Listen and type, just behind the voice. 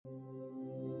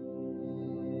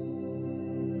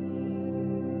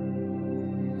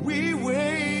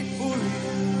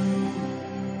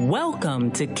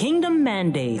Welcome to Kingdom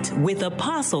Mandate with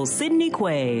Apostle Sydney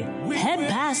Quaye, head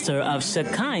pastor of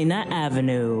Shekinah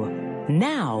Avenue.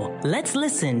 Now, let's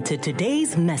listen to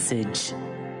today's message.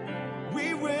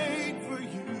 We wait for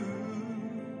you.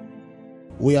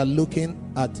 We are looking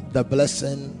at the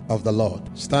blessing of the Lord,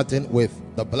 starting with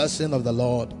the blessing of the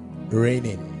Lord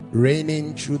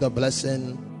reigning through the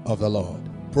blessing of the Lord.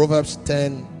 Proverbs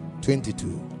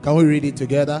 10:22. Can we read it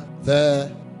together?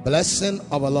 The blessing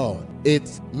of the Lord,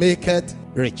 it maketh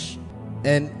rich,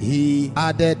 and he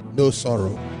added no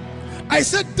sorrow. I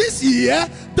said this year,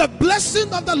 the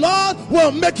blessing of the Lord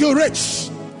will make you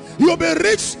rich. You'll be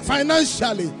rich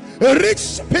financially, rich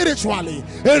spiritually,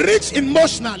 rich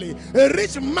emotionally,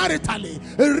 rich maritally,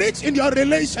 rich in your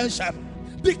relationship.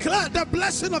 Declare the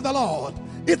blessing of the Lord.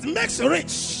 It makes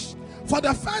rich. For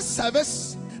the first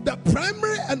service, the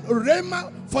primary and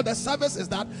rhema for the service is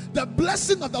that the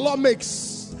blessing of the Lord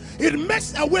makes. It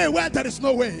makes a way where there is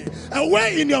no way. A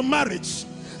way in your marriage,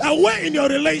 a way in your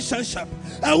relationship,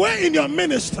 a way in your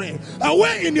ministry, a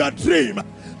way in your dream.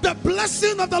 The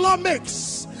blessing of the Lord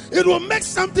makes. It will make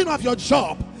something of your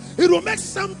job. It will make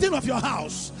something of your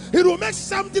house. It will make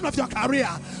something of your career.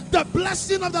 The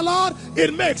blessing of the Lord,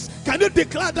 it makes. Can you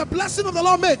declare the blessing of the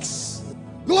Lord makes?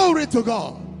 Glory to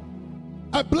God.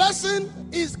 A blessing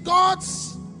is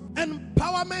God's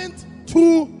empowerment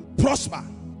to prosper.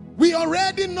 We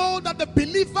already know that the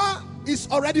believer is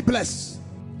already blessed.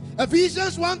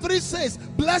 Ephesians 1:3 says,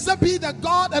 "Blessed be the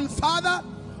God and Father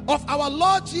of our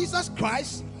Lord Jesus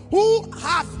Christ, who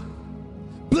hath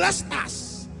blessed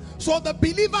us." So the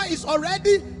believer is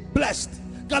already blessed.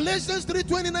 Galatians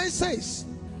 3:29 says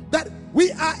that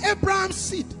we are Abraham's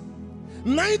seed.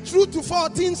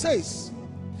 9-14 says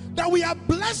that we are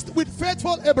blessed with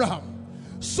faithful Abraham.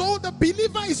 So the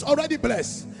believer is already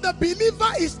blessed. The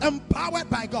believer is empowered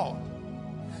by God.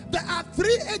 There are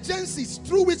three agencies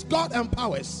through which God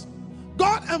empowers.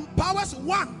 God empowers,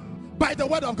 one, by the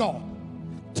word of God.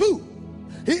 Two,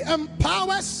 he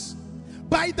empowers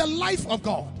by the life of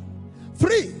God.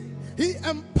 Three, he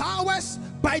empowers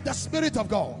by the Spirit of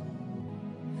God.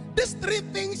 These three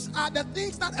things are the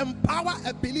things that empower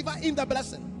a believer in the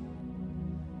blessing.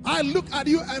 I look at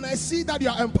you and I see that you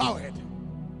are empowered.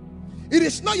 It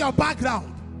is not your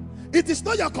background. It is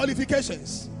not your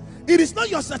qualifications. It is not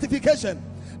your certification.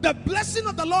 The blessing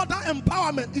of the Lord, that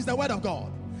empowerment, is the word of God.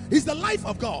 It's the life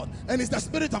of God, and it's the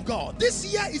Spirit of God. This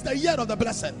year is the year of the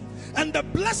blessing. And the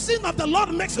blessing of the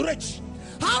Lord makes rich.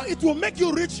 How it will make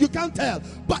you rich, you can't tell.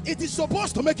 But it is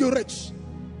supposed to make you rich.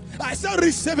 I said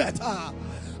receive it.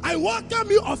 I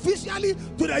welcome you officially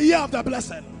to the year of the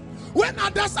blessing. When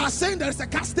others are saying there is a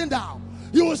casting down,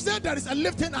 you will say there is a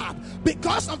lifting up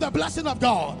because of the blessing of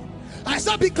God. I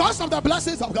said because of the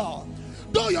blessings of God.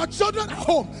 Though your children are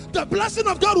home, the blessing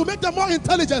of God will make them more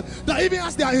intelligent than even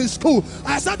as they are in school.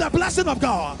 I said the blessing of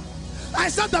God. I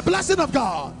said the blessing of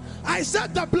God. I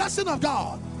said the blessing of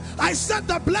God. I said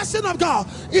the blessing of God.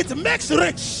 It makes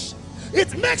rich.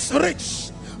 It makes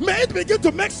rich. May it begin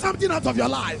to make something out of your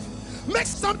life. Make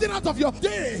something out of your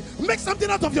day. Make something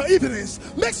out of your evenings.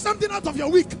 Make something out of your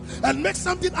week. And make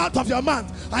something out of your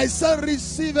month. I said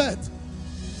receive it.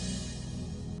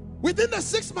 Within the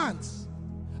 6 months,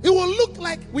 it will look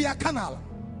like we are carnal.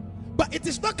 But it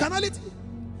is not carnality.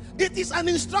 It is an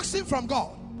instruction from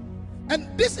God. And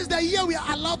this is the year we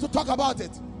are allowed to talk about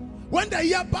it. When the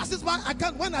year passes by,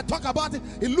 when I talk about it,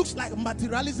 it looks like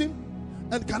materialism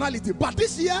and carnality. But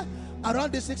this year,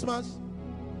 around the 6 months,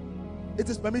 it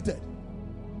is permitted.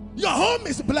 Your home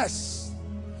is blessed.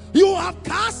 You have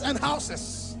cars and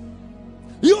houses.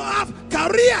 You have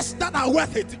careers that are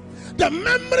worth it. The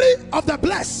memory of the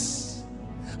blessed,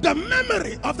 the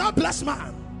memory of that blessed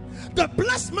man, the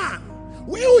blessed man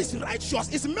who is righteous,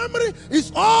 his memory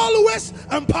is always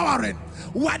empowering.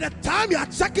 By the time you are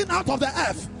checking out of the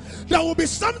earth, there will be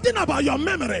something about your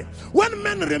memory. When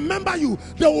men remember you,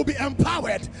 they will be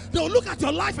empowered. They will look at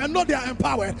your life and know they are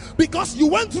empowered because you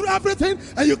went through everything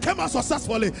and you came out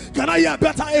successfully. Can I hear a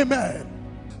better amen?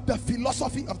 The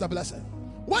philosophy of the blessing.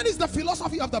 What is the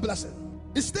philosophy of the blessing?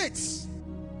 It states,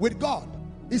 with God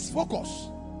is focus.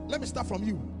 Let me start from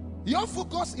you. Your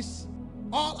focus is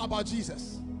all about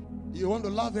Jesus. You want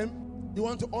to love him. You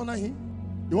want to honor him.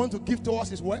 You want to give towards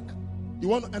his work. You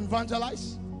want to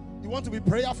evangelize. You want to be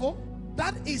prayerful.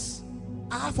 That is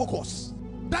our focus.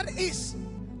 That is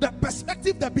the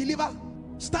perspective the believer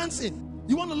stands in.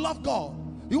 You want to love God.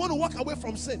 You want to walk away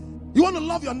from sin. You want to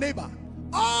love your neighbor.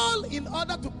 All in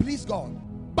order to please God.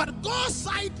 But God's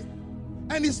side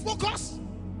and his focus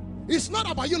is not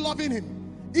about you loving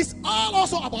him. It's all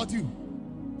also about you.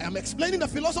 I'm explaining the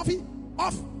philosophy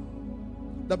of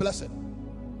the blessing.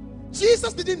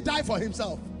 Jesus didn't die for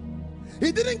himself.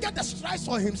 He didn't get the stripes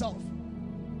for himself.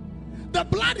 The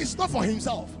blood is not for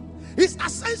himself. His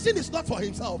ascension is not for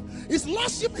himself. His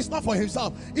lordship is not for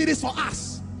himself. It is for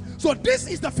us. So this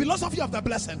is the philosophy of the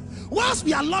blessing. Whilst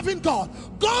we are loving God,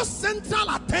 God's central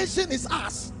attention is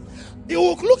us. He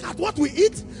will look at what we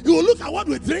eat. He will look at what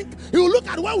we drink. He will look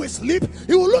at where we sleep.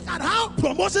 He will look at how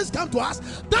promotions come to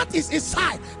us. That is his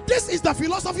side. This is the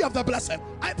philosophy of the blessing.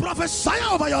 I prophesy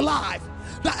over your life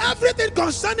that everything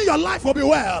concerning your life will be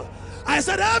well. I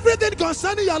said everything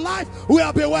concerning your life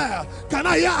will be well. Can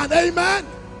I hear an amen?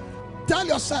 Tell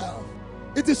yourself,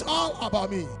 it is all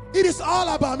about me. It is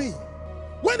all about me.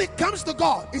 When it comes to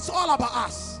God, it's all about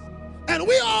us. And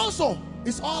we also,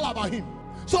 it's all about him.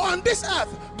 So on this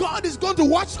earth, God is going to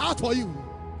watch out for you.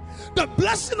 The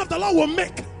blessing of the Lord will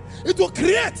make. It will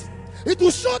create. It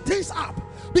will show things up.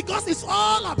 Because it's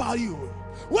all about you.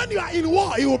 When you are in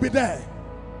war, he will be there.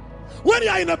 When you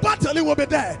are in a battle, he will be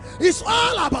there. It's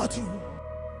all about you.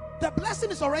 The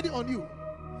blessing is already on you.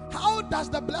 How does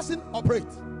the blessing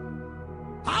operate?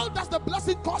 How does the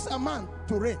blessing cause a man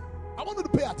to reign? I want you to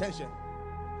pay attention.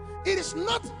 It is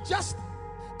not just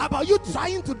about you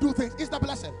trying to do things. It's the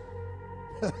blessing.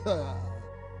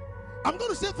 I'm going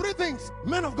to say three things.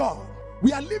 Men of God,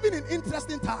 we are living in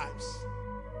interesting times.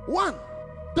 One,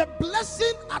 the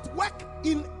blessing at work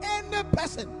in any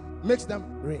person makes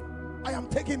them reign. I am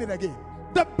taking it again.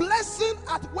 The blessing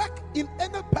at work in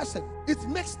any person, it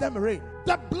makes them reign.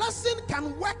 The blessing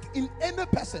can work in any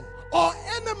person or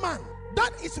any man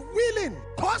that is willing,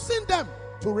 causing them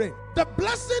to reign. The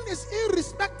blessing is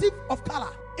irrespective of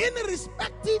color,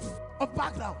 irrespective of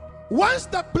background. Once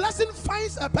the blessing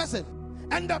finds a person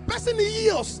and the person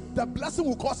yields, the blessing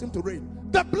will cause him to reign.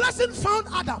 The blessing found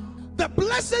Adam. The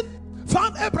blessing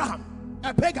found Abraham,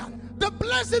 a pagan. The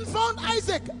blessing found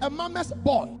Isaac, a mama's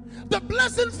boy. The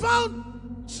blessing found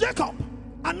Jacob,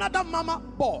 another mama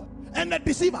boy, and a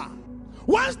deceiver.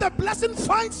 Once the blessing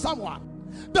finds someone,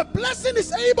 the blessing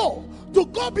is able to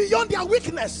go beyond their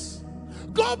weakness,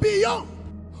 go beyond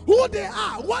who they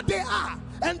are, what they are,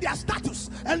 and their status,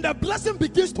 and the blessing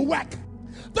begins to work.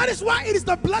 That is why it is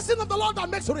the blessing of the Lord that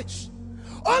makes rich.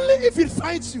 Only if it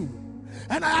finds you.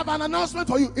 And I have an announcement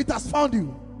for you. It has found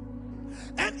you,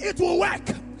 and it will work,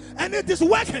 and it is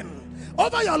working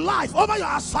over your life, over your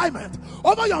assignment,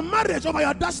 over your marriage, over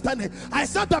your destiny. I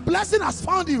said the blessing has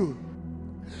found you.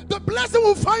 The blessing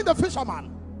will find the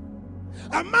fisherman,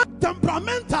 a man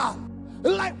temperamental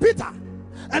like Peter,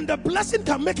 and the blessing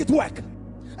can make it work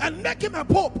and make him a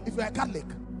pope if you're a Catholic,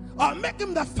 or make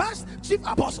him the first chief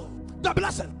apostle. The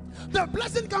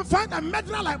blessing can find a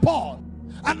murderer like Paul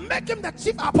and make him the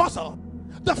chief apostle,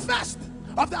 the first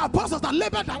of the apostles that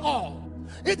labored at all.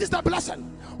 It is the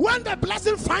blessing. When the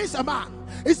blessing finds a man,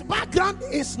 his background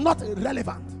is not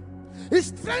relevant, his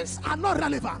strengths are not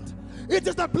relevant. It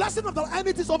is the blessing of the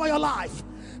entities over your life.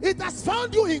 It has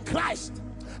found you in Christ,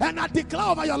 and I declare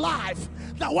over your life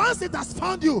that once it has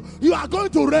found you, you are going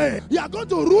to reign. You are going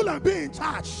to rule and be in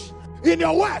charge in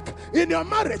your work, in your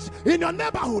marriage, in your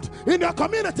neighborhood, in your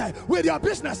community, with your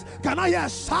business. Can I hear a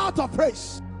shout of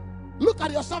praise? Look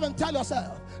at yourself and tell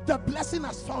yourself, the blessing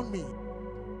has found me.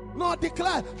 No,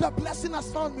 declare, the blessing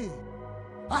has found me.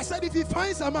 I said, if he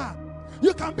finds a man,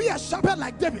 you can be a shepherd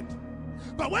like David,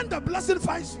 but when the blessing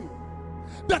finds you,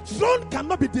 the throne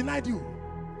cannot be denied you.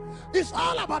 It's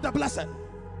all about the blessing.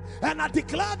 And I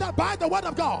declare that by the word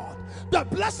of God, the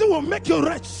blessing will make you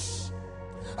rich.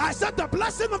 I said the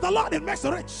blessing of the Lord, it makes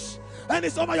you rich, and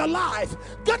it's over your life.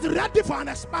 Get ready for an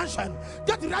expansion.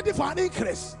 Get ready for an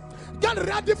increase. Get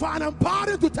ready for an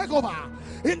empowering to take over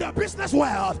in the business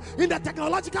world, in the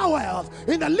technological world,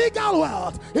 in the legal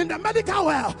world, in the medical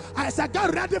world. I said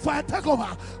get ready for a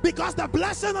takeover, because the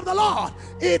blessing of the Lord,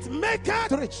 it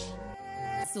maketh rich.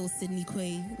 Apostle Sydney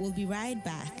Quaye will be right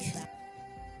back.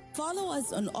 Follow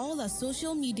us on all our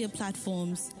social media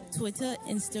platforms: Twitter,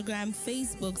 Instagram,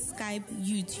 Facebook, Skype,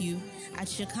 YouTube at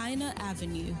Shekinah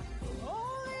Avenue.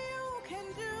 Only you can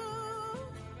do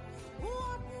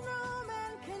what no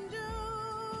man can do.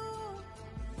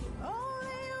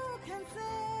 Only you can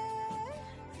say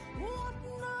what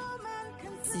no man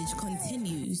can say. Message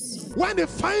continues. When it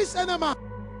finds any man,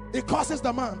 it causes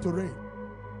the man to reign.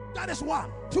 That is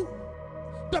one. Two,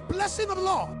 the blessing of the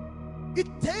Lord, it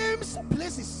tames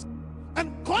places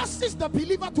and causes the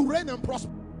believer to reign and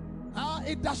prosper.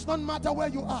 It does not matter where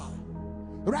you are.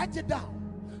 Write it down.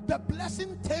 The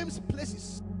blessing tames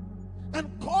places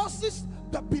and causes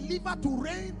the believer to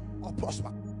reign or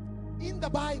prosper. In the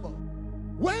Bible,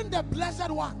 when the blessed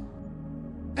one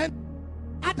and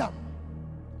Adam,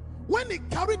 when he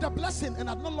carried the blessing and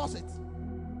had not lost it,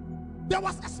 there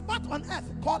was a spot on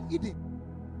earth called Eden.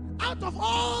 Out of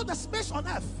all the space on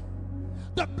earth,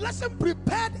 The blessing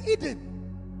prepared Eden,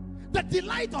 the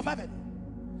delight of heaven,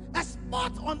 a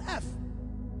spot on earth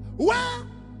where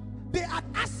they had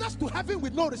access to heaven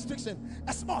with no restriction.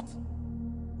 A spot.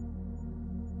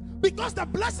 Because the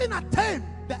blessing had tamed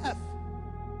the earth.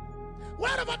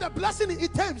 Wherever the blessing is,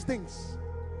 it tames things.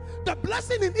 The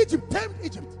blessing in Egypt tamed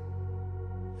Egypt.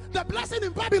 The blessing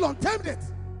in Babylon tamed it.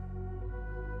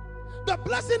 The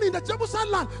blessing in the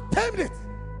Jebusian land tamed it.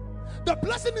 The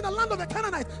blessing in the land of the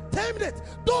Canaanites tamed it.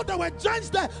 Though there were giants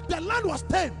there, the land was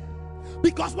tamed.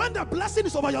 Because when the blessing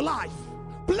is over your life,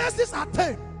 blessings are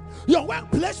tamed. Your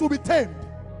workplace will be tamed.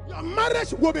 Your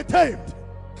marriage will be tamed.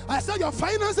 I said your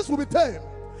finances will be tamed.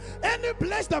 Any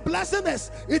place the blessing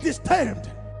is, it is tamed.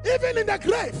 Even in the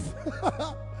grave.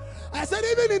 I said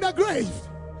even in the grave,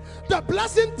 the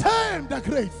blessing tamed the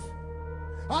grave.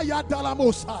 I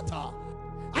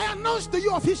announce to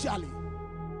you officially,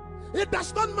 it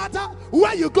does not matter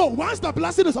where you go. Once the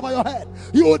blessing is over your head,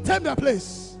 you will tame the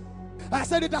place. I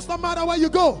said it does not matter where you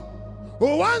go.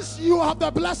 Once you have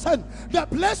the blessing, the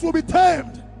place will be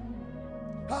tamed.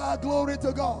 Glory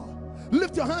to God.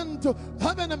 Lift your hand to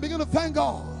heaven and begin to thank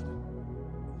God.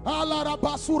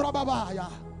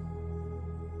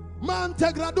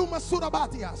 Mantegraduma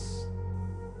surabatias.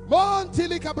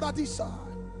 Montilika bradisa.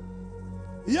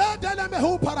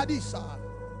 Yadelemehu paradisa.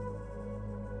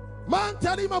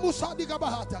 Mantelima musadiga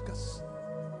bahatakas.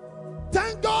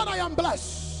 Thank God I am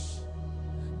blessed.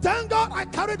 Thank God I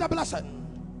carry the blessing.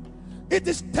 It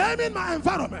is taming my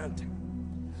environment,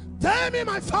 taming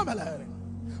my family.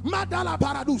 Madala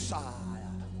paradusa.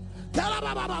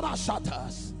 Kalababa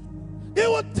shatters. It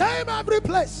will tame every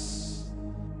place.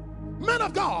 Men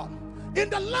of God, in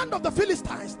the land of the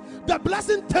Philistines, the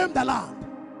blessing tamed the land.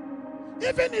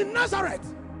 Even in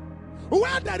Nazareth,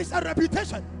 where there is a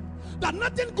reputation that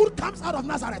nothing good comes out of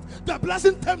Nazareth, the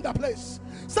blessing tamed the place.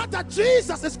 Such that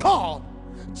Jesus is called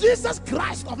Jesus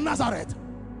Christ of Nazareth.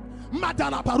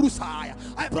 Madala Parusaya.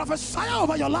 I prophesy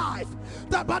over your life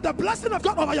that by the blessing of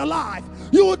God over your life,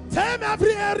 you will tame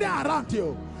every area around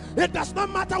you. It does not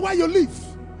matter where you live.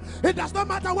 It does not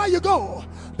matter where you go.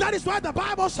 That is why the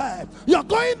Bible said, your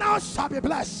going out shall be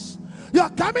blessed. Your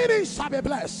coming in shall be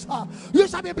blessed. You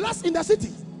shall be blessed in the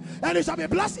city, and you shall be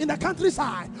blessed in the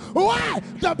countryside. Why?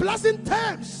 The blessing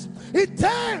tames. It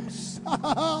tames.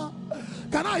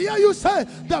 Can I hear you say,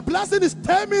 the blessing is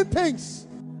taming things?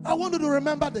 I want you to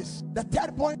remember this. The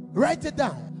third point, write it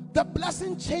down. The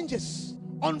blessing changes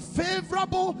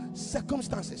unfavorable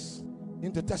circumstances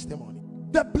into testimony.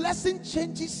 The blessing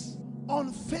changes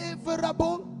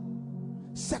unfavorable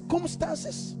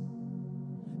circumstances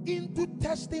into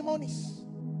testimonies.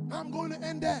 I'm going to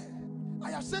end there.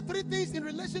 I have said three things in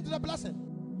relation to the blessing.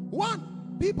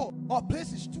 One, people or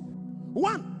places. Two,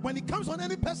 one, when it comes on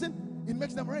any person, it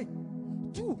makes them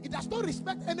rain. Two, it does not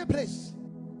respect any place.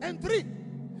 And three,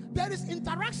 there is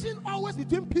interaction always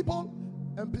between people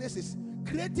and places,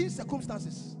 creating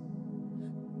circumstances.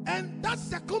 And that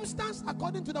circumstance,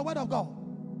 according to the word of God,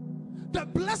 the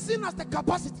blessing has the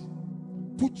capacity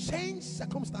to change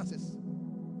circumstances.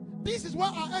 This is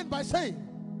what I end by saying,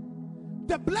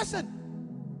 the blessing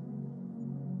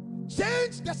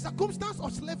changed the circumstance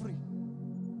of slavery.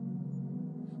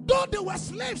 Though they were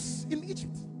slaves in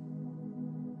Egypt,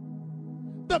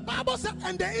 the Bible said,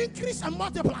 and they increased and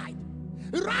multiplied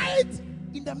right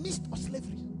in the midst of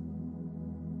slavery.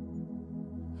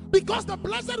 Because the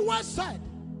blessed word said,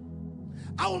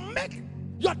 I will make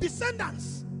your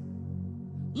descendants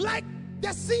like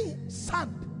the sea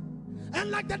sand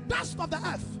and like the dust of the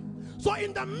earth. So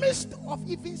in the midst of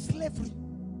even slavery,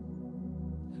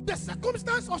 the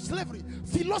circumstance of slavery,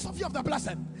 philosophy of the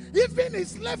blessing, even in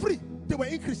slavery, they were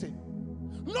increasing.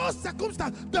 No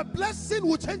circumstance, the blessing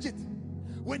will change it.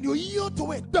 When you yield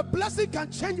to it, the blessing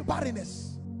can change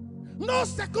barrenness. No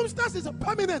circumstance is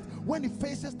permanent when it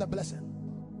faces the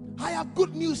blessing. I have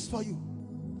good news for you.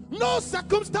 No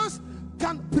circumstance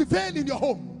can prevail in your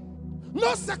home.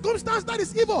 No circumstance that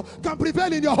is evil can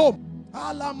prevail in your home.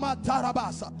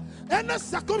 Any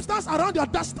circumstance around your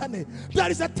destiny,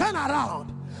 there is a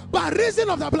turnaround by reason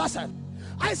of the blessing.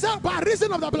 I said by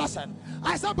reason of the blessing.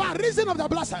 I said by reason of the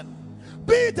blessing.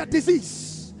 Be it a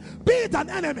disease, be it an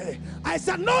enemy, I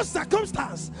said no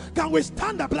circumstance can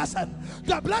withstand the blessing.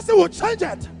 The blessing will change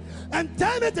it and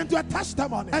turn it into a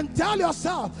testimony, and tell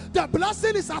yourself the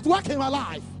blessing is at work in my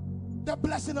life. The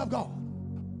blessing of God.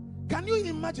 Can you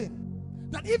imagine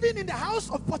that even in the house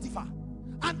of Potiphar,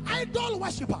 an idol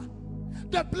worshiper,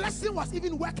 the blessing was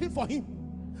even working for him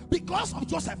because of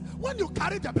Joseph? When you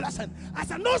carry the blessing, I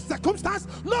said no circumstance,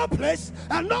 no place,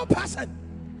 and no person.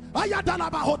 I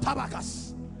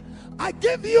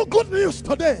give you good news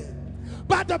today.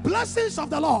 by the blessings of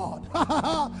the Lord.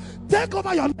 Take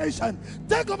over your nation.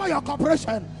 Take over your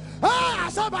corporation. I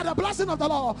said by the blessing of the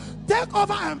Lord, take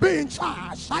over and be in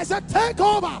charge. I said take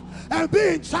over and be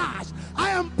in charge.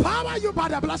 I empower you by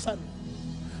the blessing.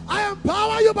 I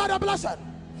empower you by the blessing.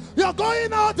 You're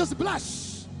going out is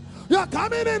blessed. You're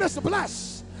coming in is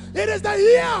blessed. It is the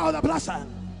year of the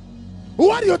blessing.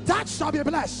 What you touch shall be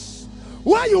blessed.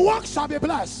 Where you walk shall be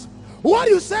blessed. What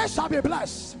you say shall be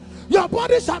blessed. Your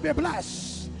body shall be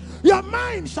blessed. Your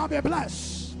mind shall be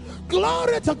blessed.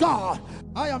 Glory to God.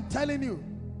 I am telling you,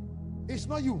 it's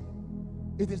not you,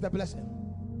 it is the blessing.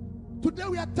 Today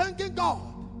we are thanking God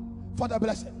for the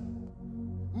blessing.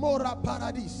 Mora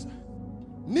paradis,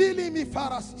 nili mi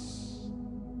farasis,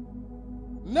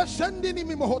 neshendini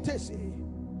mi mohotesi.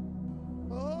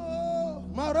 Oh,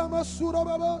 marama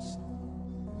surababos,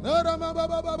 narama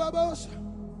babababos.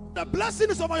 The blessing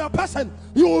is over your person.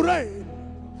 You will reign.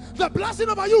 The blessing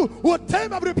over you will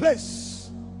tame every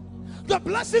place. The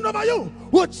blessing over you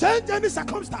will change any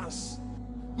circumstance.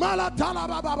 Malatala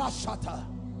baba shata.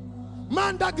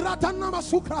 Manda gratana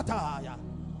masukrata.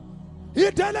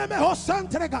 Idele me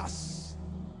hosentregas.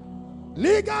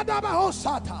 Liga da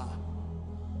bahosata.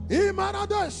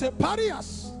 Imaradese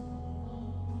parias.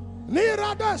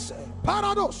 Niradese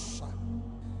parados.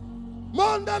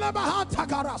 Mondele bahata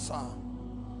karasa.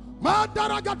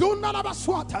 Madaragaduna la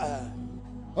baswata.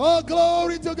 Oh,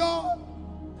 glory to God.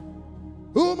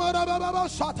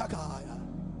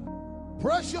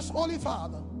 Precious Holy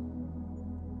Father,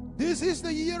 this is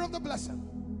the year of the blessing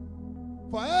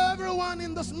for everyone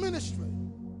in this ministry,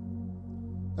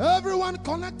 everyone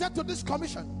connected to this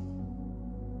commission.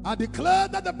 I declare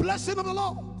that the blessing of the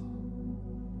Lord,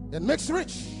 it makes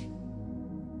rich.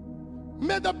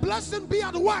 May the blessing be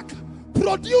at work,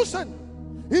 producing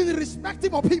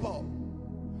irrespective of people,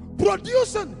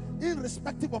 producing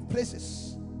irrespective of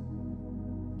places,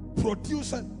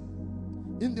 producing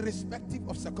irrespective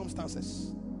of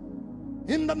circumstances.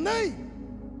 In the name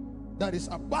that is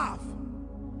above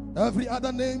every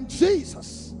other name,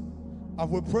 Jesus, I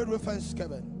will pray with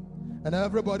thanksgiving. And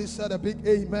everybody said a big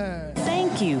amen.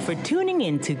 Thank you for tuning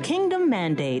in to Kingdom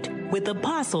Mandate with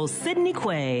Apostle Sydney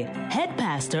Quaye, head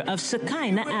pastor of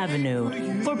Shekinah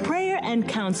Avenue. For prayer and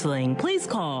counseling, please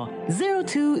call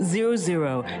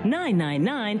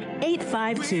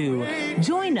 0200-999-852.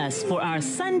 Join us for our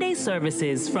Sunday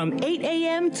services from 8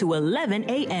 a.m. to 11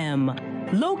 a.m.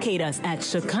 Locate us at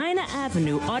Shekinah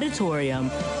Avenue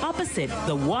Auditorium, opposite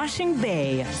the Washing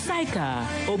Bay, Saika,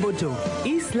 Obodo,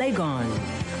 East Legon.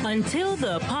 Until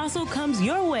the apostle comes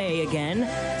your way again,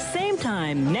 same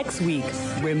time next week,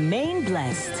 remain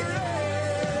blessed.